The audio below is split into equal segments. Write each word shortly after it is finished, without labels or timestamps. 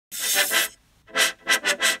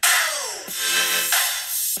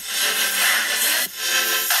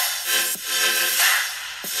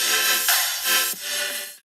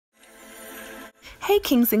Hey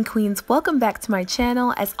kings and queens, welcome back to my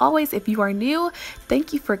channel. As always, if you are new,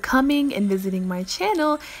 thank you for coming and visiting my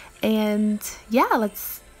channel. And yeah,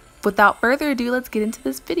 without further ado, let's get into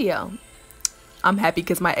this video. I'm happy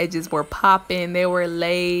because my edges were popping, they were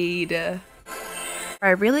laid.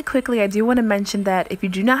 Alright, really quickly, I do want to mention that if you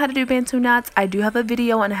do not know how to do Bantu knots, I do have a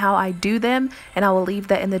video on how I do them, and I will leave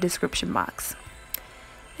that in the description box.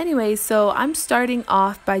 Anyway, so I'm starting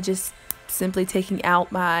off by just simply taking out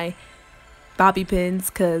my bobby pins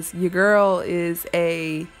because your girl is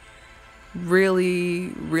a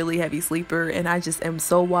really heavy sleeper and I just am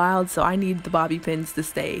so wild, so I need the bobby pins to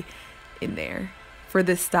stay in there for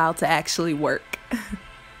this style to actually work. Don't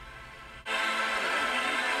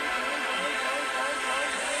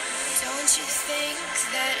you think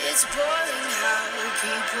that it's boring how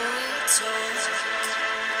people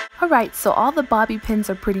talk? Alright, so all the bobby pins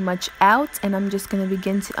are pretty much out and I'm just going to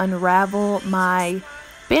begin to unravel my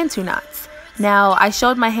Bantu knots. Now, I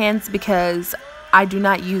showed my hands because I do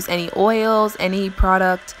not use any oils, any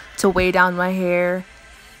product to weigh down my hair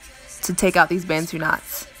to take out these Bantu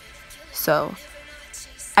knots. So,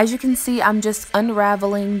 as you can see, I'm just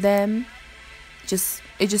unraveling them. It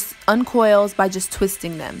just uncoils by just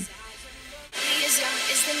twisting them.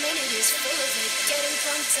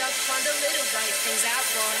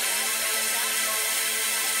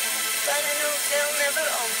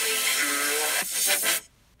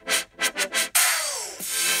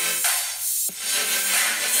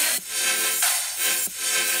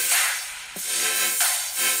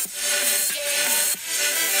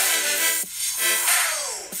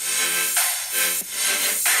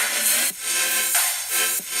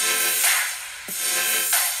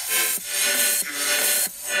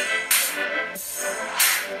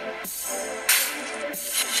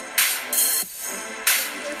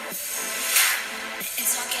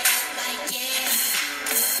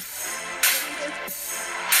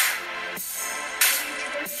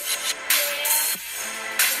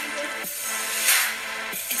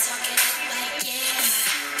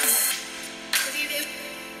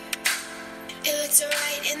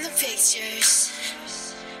 Alright in the pictures.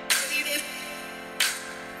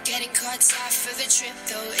 Getting caught off for the trip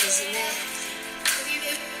though, isn't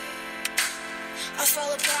it? I'll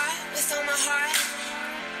fall apart with all my heart.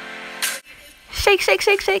 Shake, shake,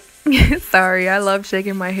 shake, shake. Sorry, I love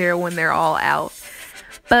shaking my hair when they're all out.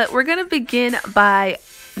 But we're going to begin by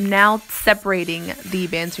now separating the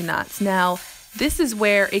Bantu knots. Now, this is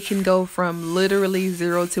where it can go from literally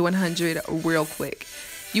 0 to 100 real quick.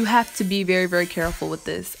 You have to be very careful with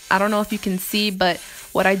this. I don't know if you can see, but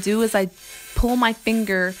what I do is I pull my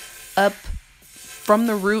finger up from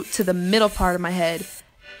the root to the middle part of my head.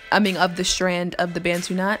 Of the strand of the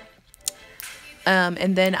Bantu knot.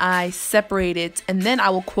 And then I separate it, and then I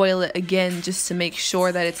will coil it again just to make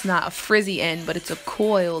sure that it's not a frizzy end, but it's a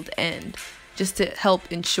coiled end, just to help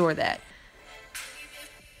ensure that.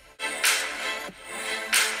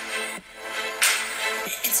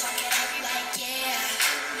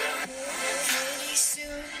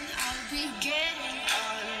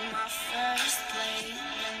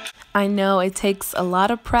 I know it takes a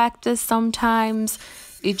lot of practice sometimes.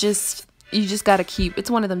 You just gotta keep, it's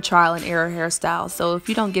one of them trial and error hairstyles. So if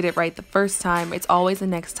you don't get it right the first time, it's always the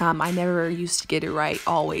next time. I never used to get it right,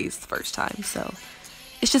 always the first time. So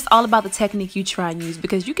it's just all about the technique you try and use,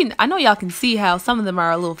 because I know y'all can see how some of them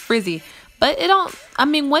are a little frizzy, but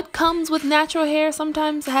what comes with natural hair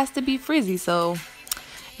sometimes has to be frizzy, so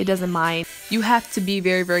it doesn't mind. You have to be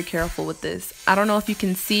very careful with this. I don't know if you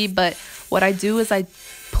can see, but what I do is I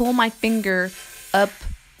pull my finger up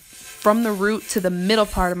from the root to the middle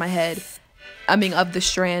part of my head, of the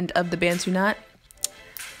strand of the Bantu knot.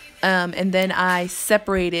 And then I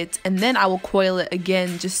separate it, and then I will coil it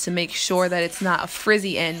again just to make sure that it's not a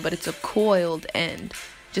frizzy end, but it's a coiled end,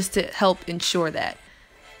 just to help ensure that.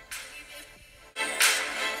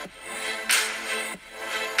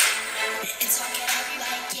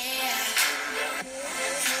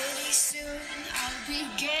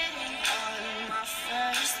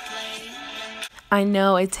 I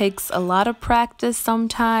know it takes a lot of practice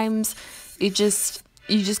sometimes. You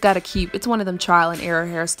just gotta keep, it's one of them trial and error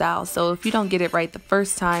hairstyles. So if you don't get it right the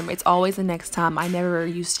first time, it's always the next time. I never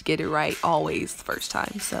used to get it right, always the first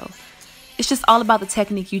time. So it's just all about the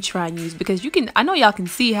technique you try and use, because I know y'all can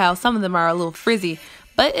see how some of them are a little frizzy,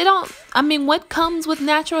 but what comes with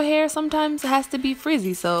natural hair sometimes has to be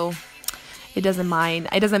frizzy, so it doesn't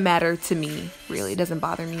matter to me, really. It doesn't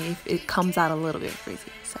bother me if it comes out a little bit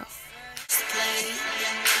frizzy, so.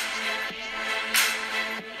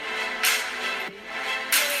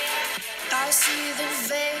 I see the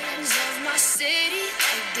veins of my city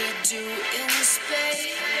like they do in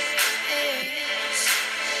space.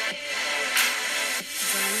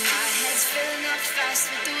 fast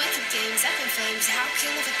with the wicked games, up in flames. How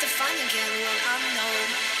can I put the fun again when I'm known?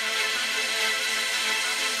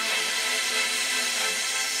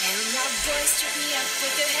 And my boys trip me up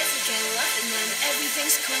with their heads again, loving them.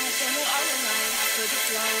 Everything's cool when we're all in line for the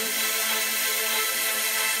throne.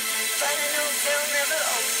 But I know they'll never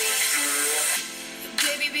own me.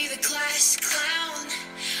 Baby, be the class clown.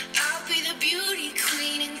 I'll be the beauty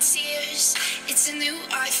queen in tears. It's a new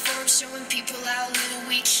art form showing people how little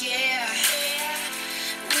we care.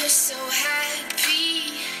 We're so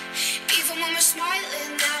happy, even when we're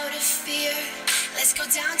smiling out of fear. Let's go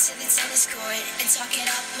down to the tennis court and talk it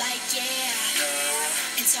up like yeah.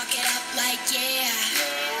 And talk it up like yeah.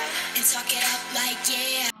 And talk it up like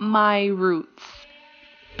yeah. My roots.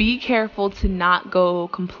 Be careful to not go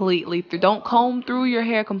completely through. Don't comb through your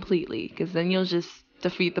hair completely, because then you'll just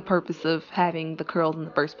defeat the purpose of having the curls in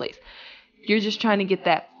the first place. You're just trying to get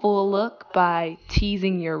that full look by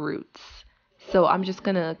teasing your roots. So I'm just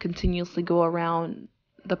going to continuously go around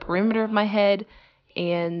the perimeter of my head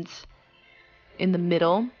and in the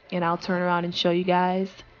middle, and I'll turn around and show you guys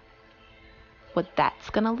what that's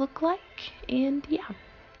going to look like. And yeah.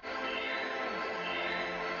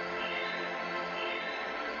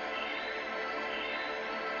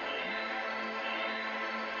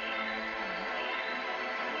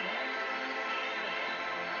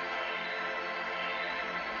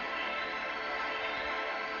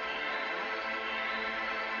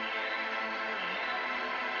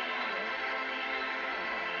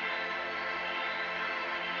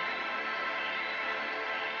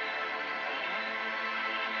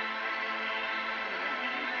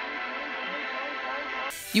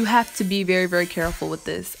 You have to be very, very careful with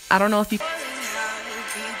this. I don't know if you...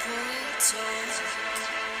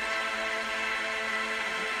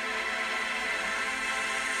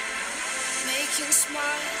 Making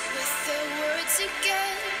smart with their words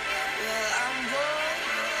again. Well, I'm bored.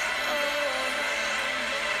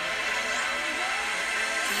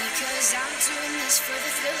 Because I'm doing this for the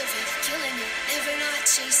thrill of it, killing it, never not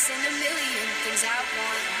chasing a million things I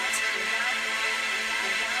want.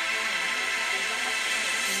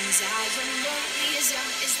 And I am lonely as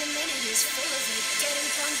young as the minute is full of it, getting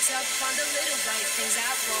pumped up on the little right things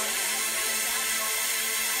I want.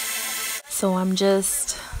 So I'm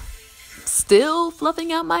just still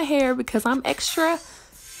fluffing out my hair because I'm extra,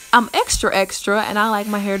 and I like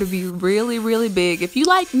my hair to be really, really big. If you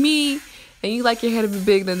like me and you like your hair to be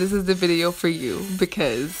big, then this is the video for you,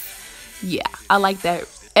 because yeah, I like that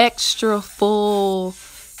extra full,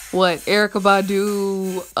 what Erykah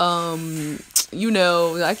Badu, you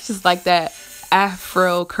know, I just like that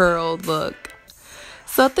afro curled look.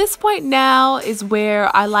 So at this point now is where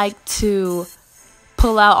I like to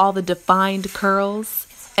pull out all the defined curls,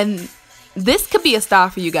 and this could be a style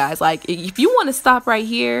for you guys. Like if you want to stop right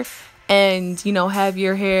here and, you know, have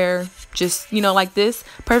your hair just, you know, like this,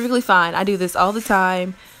 perfectly fine. I do this all the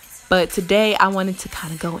time, but today I wanted to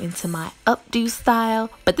kind of go into my updo style.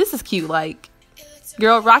 But this is cute. Like,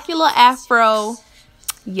 girl, rock your little afro.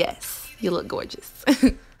 Yes, you look gorgeous.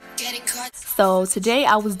 So today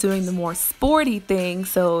I was doing the more sporty thing.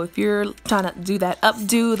 So if you're trying to do that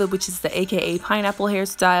updo, which is the AKA pineapple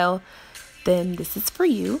hairstyle, then this is for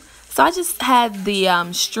you. So I just had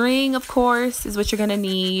the string, of course, is what you're going to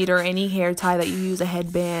need, or any hair tie that you use, a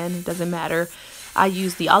headband, it doesn't matter. I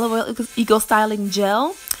used the Olive Oil Eco Styling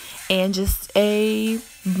Gel and just a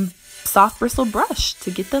soft bristle brush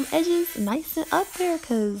to get them edges nice and up there,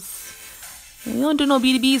 because we don't do no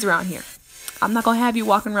BDBs around here. I'm not going to have you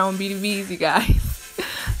walking around with BDBs, you guys.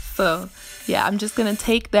 So, yeah, I'm just going to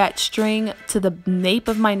take that string to the nape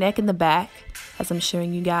of my neck in the back, as I'm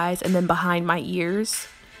showing you guys, and then behind my ears.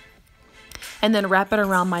 And then wrap it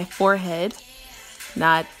around my forehead.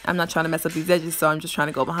 I'm not trying to mess up these edges, so I'm just trying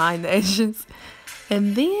to go behind the edges.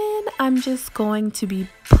 And then I'm just going to be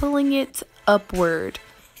pulling it upward.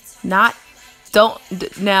 Now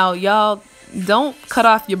y'all, don't cut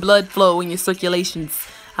off your blood flow and your circulations.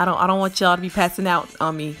 I don't want y'all to be passing out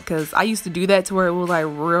on me, because I used to do that to where it was like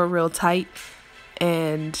real tight.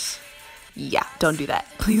 And yeah, don't do that.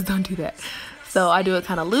 Please don't do that. So I do it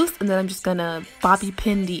kind of loose, and then I'm just gonna bobby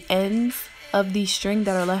pin the ends of the string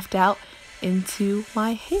that are left out into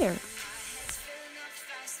my hair.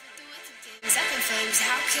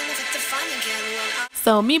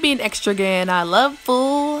 So me being extra again, I love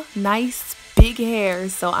full, nice, big hair,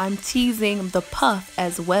 so I'm teasing the puff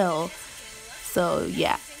as well. So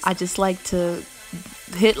yeah, I just like to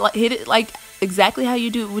hit it like exactly how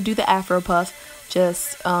you would do the afro puff.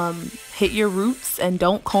 Just hit your roots and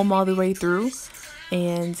don't comb all the way through.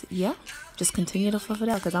 And yeah, just continue to fluff it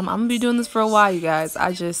out, because I'm gonna be doing this for a while, you guys.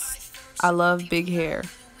 I love big hair.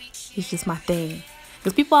 It's just my thing.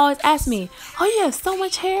 Because people always ask me, oh, you have so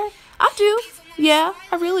much hair? I do. Yeah,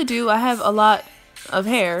 I really do. I have a lot of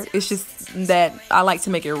hair. It's just that I like to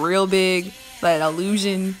make it real big, that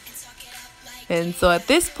illusion. And so at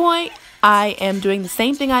this point, I am doing the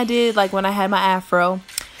same thing I did like when I had my afro.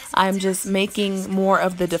 I'm just making more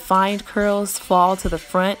of the defined curls fall to the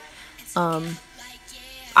front. Let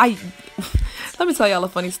me tell y'all a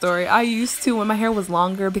funny story. I used to, when my hair was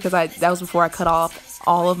longer, because that was before I cut off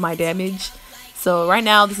all of my damage. So right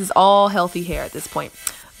now, this is all healthy hair at this point.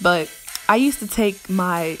 But I used to take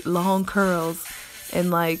my long curls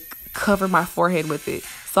and like cover my forehead with it.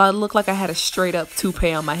 So I looked like I had a straight up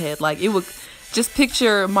toupee on my head. Like, it would, just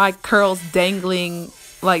picture my curls dangling,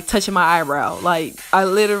 like touching my eyebrow. Like, I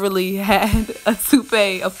literally had a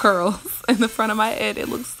toupee of curls in the front of my head. It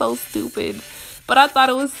looked so stupid, but I thought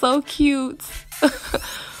it was so cute.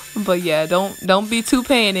 But yeah, don't be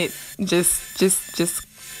toupeeing it. Just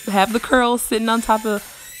have the curls sitting on top of,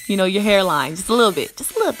 you know, your hairline, just a little bit,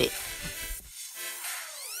 just a little bit.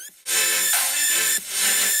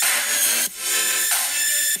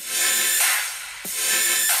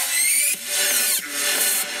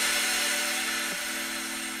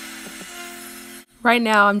 Right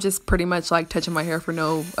now, I'm just pretty much like touching my hair for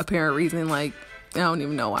no apparent reason. Like, I don't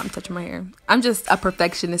even know why I'm touching my hair. I'm just a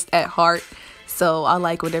perfectionist at heart, so I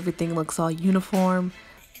like when everything looks all uniform.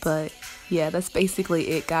 But yeah, that's basically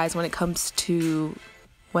it, guys. When it comes to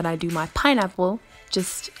when I do my pineapple,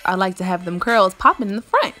 just I like to have them curls popping in the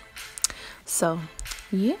front. So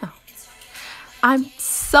yeah, I'm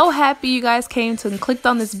so happy you guys came to and clicked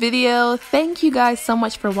on this video. Thank you guys so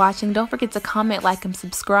much for watching. Don't forget to comment, like, and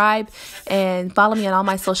subscribe, and follow me on all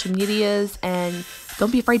my social medias. And don't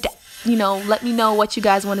be afraid to, you know, let me know what you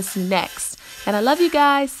guys want to see next. And I love you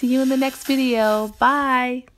guys. See you in the next video. Bye.